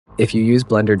If you use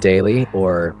Blender daily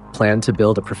or plan to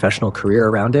build a professional career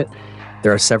around it,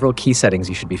 there are several key settings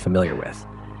you should be familiar with.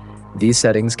 These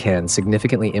settings can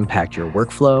significantly impact your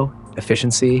workflow,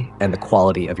 efficiency, and the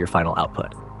quality of your final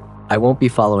output. I won't be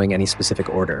following any specific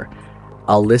order.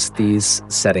 I'll list these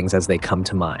settings as they come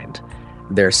to mind.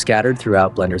 They're scattered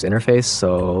throughout Blender's interface,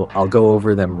 so I'll go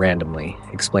over them randomly,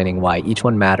 explaining why each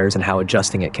one matters and how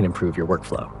adjusting it can improve your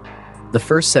workflow. The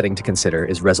first setting to consider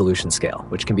is resolution scale,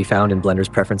 which can be found in Blender's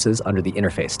preferences under the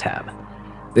Interface tab.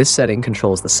 This setting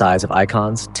controls the size of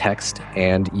icons, text,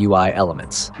 and UI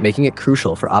elements, making it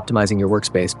crucial for optimizing your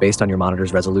workspace based on your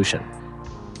monitor's resolution.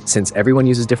 Since everyone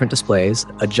uses different displays,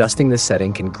 adjusting this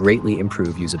setting can greatly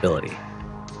improve usability.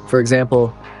 For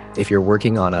example, if you're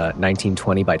working on a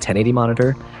 1920 by 1080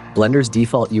 monitor, Blender's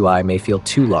default UI may feel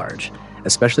too large,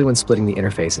 especially when splitting the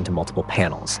interface into multiple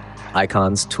panels.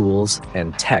 Icons, tools,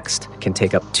 and text can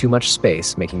take up too much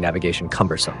space, making navigation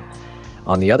cumbersome.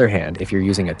 On the other hand, if you're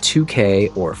using a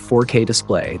 2K or 4K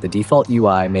display, the default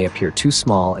UI may appear too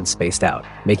small and spaced out,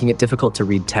 making it difficult to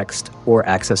read text or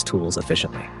access tools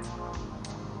efficiently.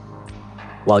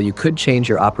 While you could change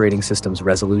your operating system's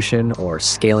resolution or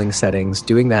scaling settings,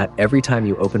 doing that every time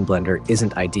you open Blender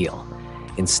isn't ideal.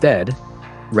 Instead,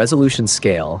 resolution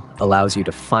scale allows you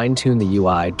to fine-tune the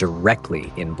UI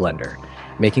directly in Blender,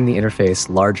 making the interface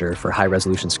larger for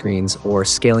high-resolution screens or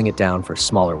scaling it down for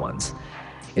smaller ones,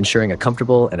 ensuring a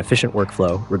comfortable and efficient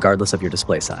workflow regardless of your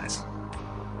display size.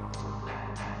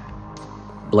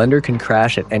 Blender can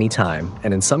crash at any time,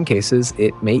 and in some cases,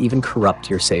 it may even corrupt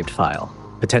your saved file,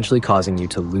 potentially causing you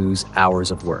to lose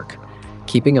hours of work.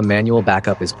 Keeping a manual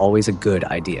backup is always a good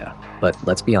idea, but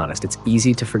let's be honest, it's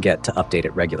easy to forget to update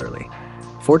it regularly.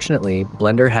 Fortunately,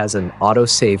 Blender has an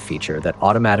auto-save feature that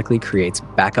automatically creates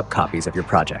backup copies of your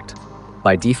project.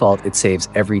 By default, it saves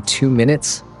every 2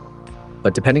 minutes,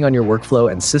 but depending on your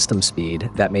workflow and system speed,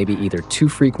 that may be either too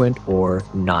frequent or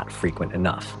not frequent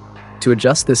enough. To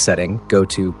adjust this setting, go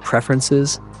to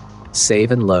Preferences,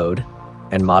 Save and Load,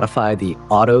 and modify the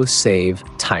auto-save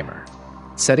timer.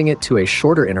 Setting it to a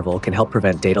shorter interval can help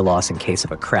prevent data loss in case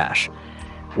of a crash,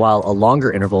 while a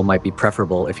longer interval might be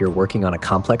preferable if you're working on a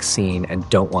complex scene and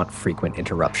don't want frequent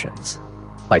interruptions.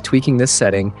 By tweaking this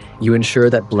setting, you ensure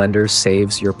that Blender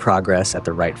saves your progress at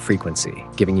the right frequency,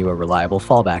 giving you a reliable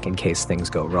fallback in case things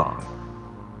go wrong.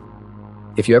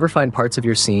 If you ever find parts of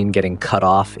your scene getting cut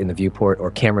off in the viewport or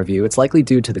camera view, it's likely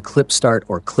due to the clip start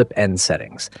or clip end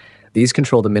settings. These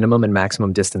control the minimum and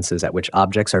maximum distances at which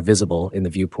objects are visible in the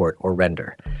viewport or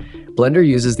render. Blender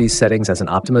uses these settings as an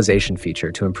optimization feature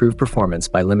to improve performance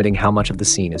by limiting how much of the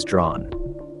scene is drawn.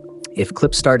 If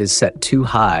clip start is set too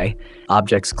high,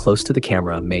 objects close to the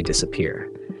camera may disappear.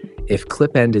 If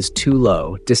clip end is too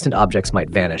low, distant objects might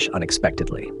vanish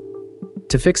unexpectedly.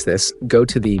 To fix this, go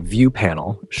to the View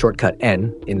panel, shortcut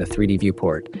N in the 3D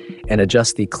viewport, and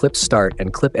adjust the clip start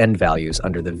and clip end values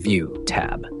under the View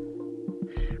tab.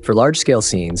 For large-scale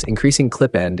scenes, increasing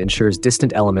clip end ensures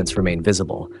distant elements remain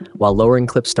visible, while lowering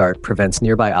clip start prevents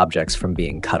nearby objects from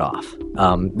being cut off.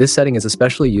 This setting is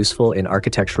especially useful in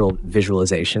architectural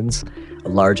visualizations,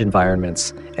 large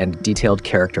environments, and detailed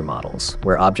character models,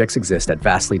 where objects exist at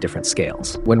vastly different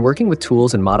scales. When working with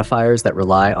tools and modifiers that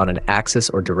rely on an axis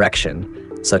or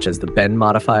direction, such as the bend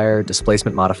modifier,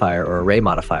 displacement modifier, or array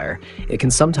modifier, it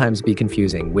can sometimes be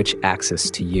confusing which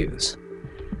axis to use.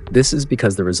 This is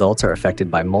because the results are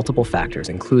affected by multiple factors,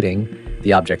 including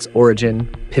the object's origin,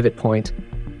 pivot point,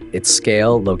 its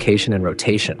scale, location, and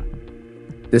rotation.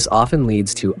 This often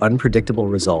leads to unpredictable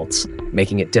results,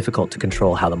 making it difficult to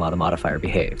control how the modifier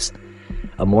behaves.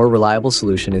 A more reliable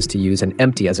solution is to use an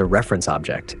empty as a reference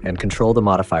object and control the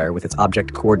modifier with its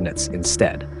object coordinates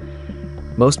instead.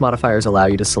 Most modifiers allow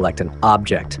you to select an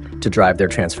object to drive their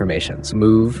transformations,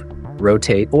 move,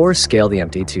 rotate, or scale the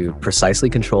empty to precisely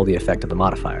control the effect of the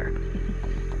modifier.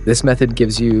 This method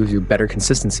gives you better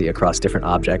consistency across different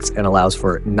objects and allows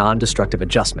for non-destructive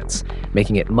adjustments,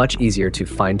 making it much easier to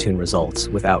fine-tune results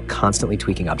without constantly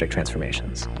tweaking object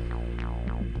transformations.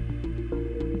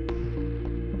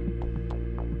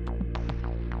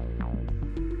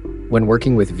 When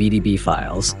working with VDB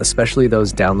files, especially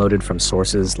those downloaded from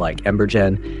sources like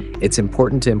Embergen, it's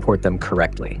important to import them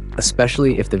correctly,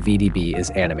 especially if the VDB is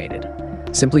animated.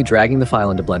 Simply dragging the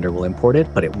file into Blender will import it,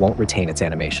 but it won't retain its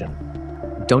animation.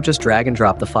 Don't just drag and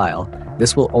drop the file.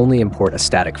 This will only import a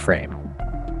static frame.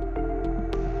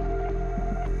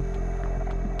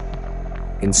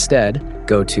 Instead,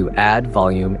 go to Add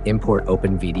Volume Import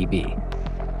Open VDB.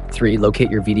 3.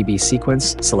 Locate your VDB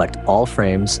sequence, select all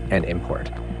frames, and import.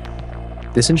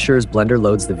 This ensures Blender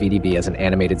loads the VDB as an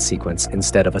animated sequence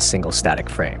instead of a single static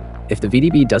frame. If the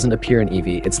VDB doesn't appear in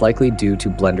Eevee, it's likely due to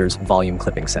Blender's volume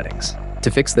clipping settings.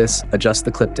 To fix this, adjust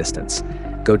the clip distance.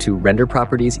 Go to Render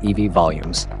Properties Eevee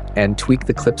Volumes and tweak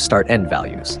the clip start-end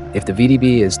values. If the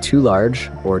VDB is too large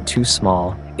or too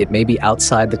small, it may be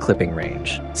outside the clipping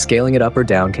range. Scaling it up or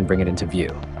down can bring it into view.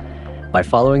 By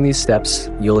following these steps,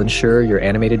 you'll ensure your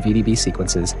animated VDB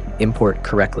sequences import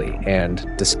correctly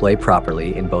and display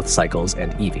properly in both Cycles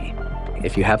and Eevee.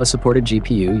 If you have a supported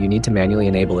GPU, you need to manually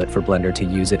enable it for Blender to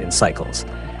use it in Cycles.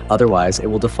 Otherwise, it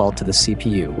will default to the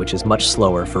CPU, which is much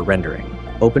slower for rendering.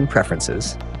 Open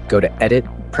Preferences, go to Edit,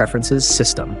 Preferences,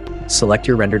 System, select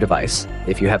your render device.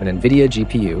 If you have an NVIDIA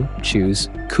GPU, choose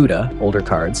CUDA, older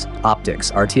cards,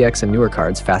 Optics, RTX, and newer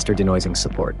cards, faster denoising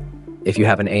support. If you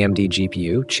have an AMD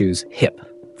GPU, choose HIP.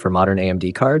 For modern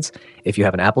AMD cards, if you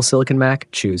have an Apple Silicon Mac,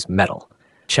 choose Metal.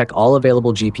 Check all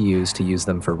available GPUs to use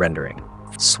them for rendering.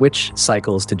 Switch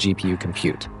Cycles to GPU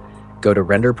Compute. Go to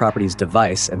Render Properties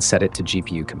Device and set it to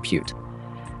GPU Compute.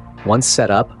 Once set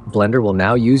up, Blender will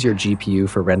now use your GPU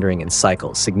for rendering in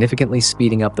Cycles, significantly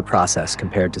speeding up the process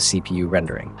compared to CPU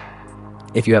rendering.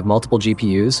 If you have multiple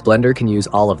GPUs, Blender can use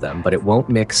all of them, but it won't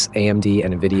mix AMD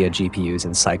and NVIDIA GPUs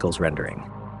in Cycles rendering.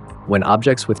 When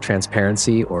objects with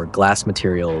transparency or glass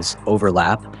materials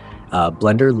overlap,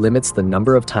 Blender limits the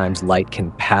number of times light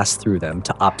can pass through them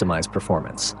to optimize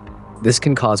performance. This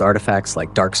can cause artifacts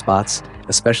like dark spots,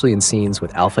 especially in scenes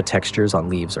with alpha textures on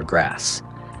leaves or grass.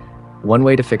 One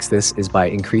way to fix this is by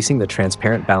increasing the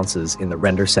transparent bounces in the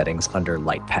render settings under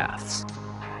light paths.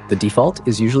 The default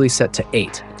is usually set to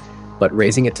 8, but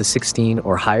raising it to 16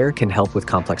 or higher can help with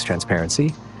complex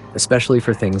transparency, especially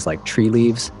for things like tree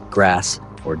leaves, grass,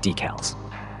 or decals.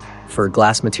 For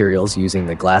glass materials using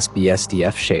the Glass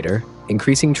BSDF shader,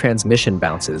 increasing transmission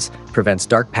bounces prevents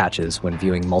dark patches when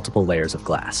viewing multiple layers of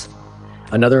glass.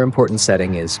 Another important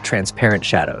setting is transparent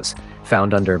shadows,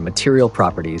 found under Material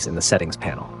Properties in the Settings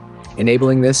panel.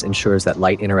 Enabling this ensures that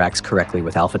light interacts correctly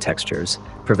with alpha textures,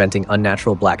 preventing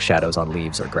unnatural black shadows on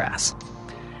leaves or grass.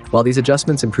 While these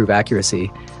adjustments improve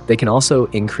accuracy, they can also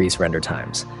increase render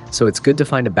times, so it's good to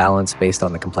find a balance based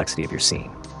on the complexity of your scene.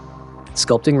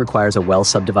 Sculpting requires a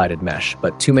well-subdivided mesh,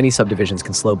 but too many subdivisions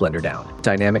can slow Blender down.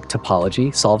 Dynamic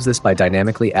topology solves this by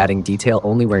dynamically adding detail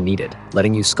only where needed,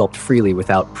 letting you sculpt freely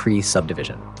without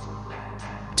pre-subdivision.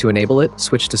 To enable it,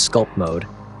 switch to Sculpt mode,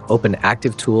 open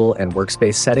Active Tool and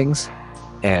Workspace Settings,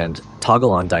 and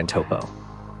toggle on Dyntopo.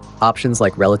 Options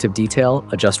like Relative Detail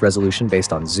adjust resolution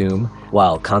based on zoom,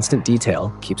 while Constant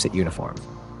Detail keeps it uniform.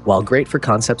 While great for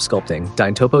concept sculpting,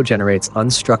 Dyntopo generates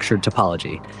unstructured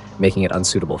topology, making it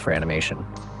unsuitable for animation.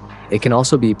 It can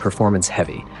also be performance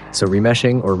heavy, so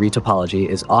remeshing or retopology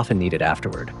is often needed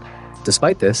afterward.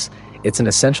 Despite this, it's an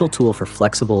essential tool for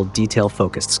flexible,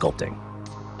 detail-focused sculpting.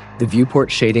 The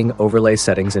viewport shading overlay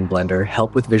settings in Blender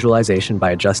help with visualization by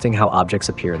adjusting how objects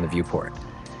appear in the viewport.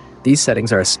 These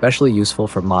settings are especially useful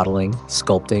for modeling,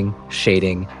 sculpting,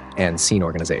 shading, and scene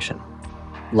organization.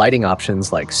 Lighting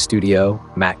options like Studio,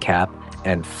 Matte Cap,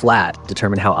 and Flat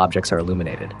determine how objects are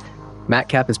illuminated. Matte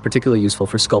Cap is particularly useful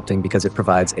for sculpting because it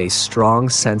provides a strong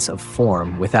sense of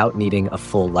form without needing a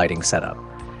full lighting setup.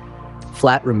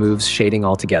 Flat removes shading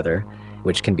altogether,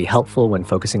 which can be helpful when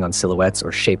focusing on silhouettes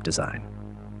or shape design.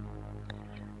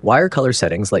 Wire color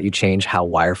settings let you change how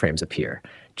wireframes appear.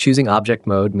 Choosing object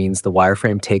mode means the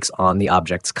wireframe takes on the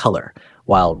object's color,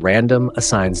 while random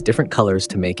assigns different colors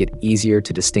to make it easier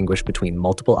to distinguish between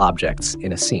multiple objects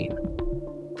in a scene.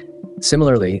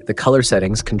 Similarly, the color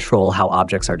settings control how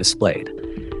objects are displayed.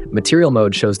 Material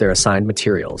mode shows their assigned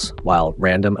materials, while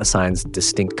random assigns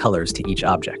distinct colors to each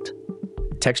object.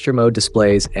 Texture mode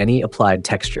displays any applied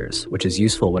textures, which is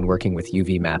useful when working with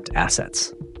UV-mapped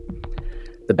assets.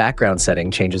 The background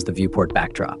setting changes the viewport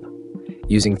backdrop.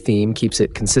 Using theme keeps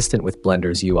it consistent with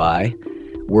Blender's UI,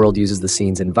 world uses the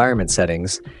scene's environment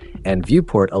settings, and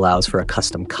viewport allows for a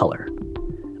custom color.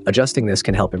 Adjusting this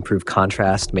can help improve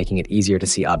contrast, making it easier to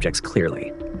see objects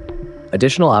clearly.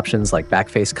 Additional options like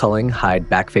backface culling hide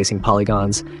backfacing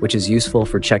polygons, which is useful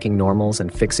for checking normals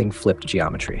and fixing flipped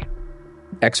geometry.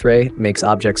 X-ray makes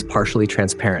objects partially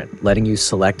transparent, letting you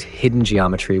select hidden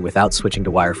geometry without switching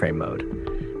to wireframe mode.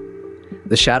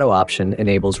 The shadow option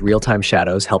enables real-time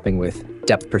shadows, helping with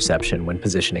depth perception when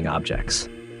positioning objects.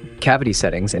 Cavity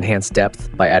settings enhance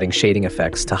depth by adding shading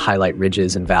effects to highlight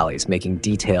ridges and valleys, making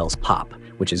details pop,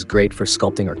 which is great for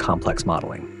sculpting or complex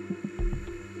modeling.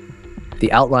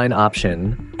 The outline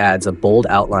option adds a bold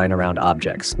outline around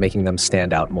objects, making them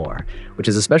stand out more, which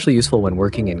is especially useful when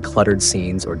working in cluttered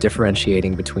scenes or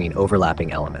differentiating between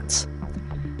overlapping elements.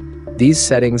 These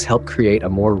settings help create a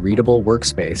more readable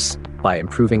workspace by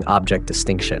improving object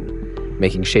distinction,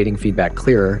 making shading feedback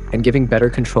clearer and giving better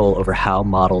control over how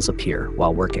models appear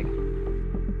while working.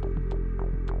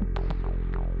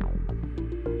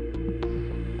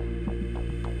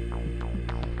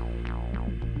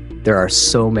 There are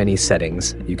so many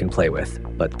settings you can play with,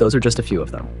 but those are just a few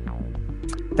of them.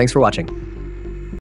 Thanks for watching.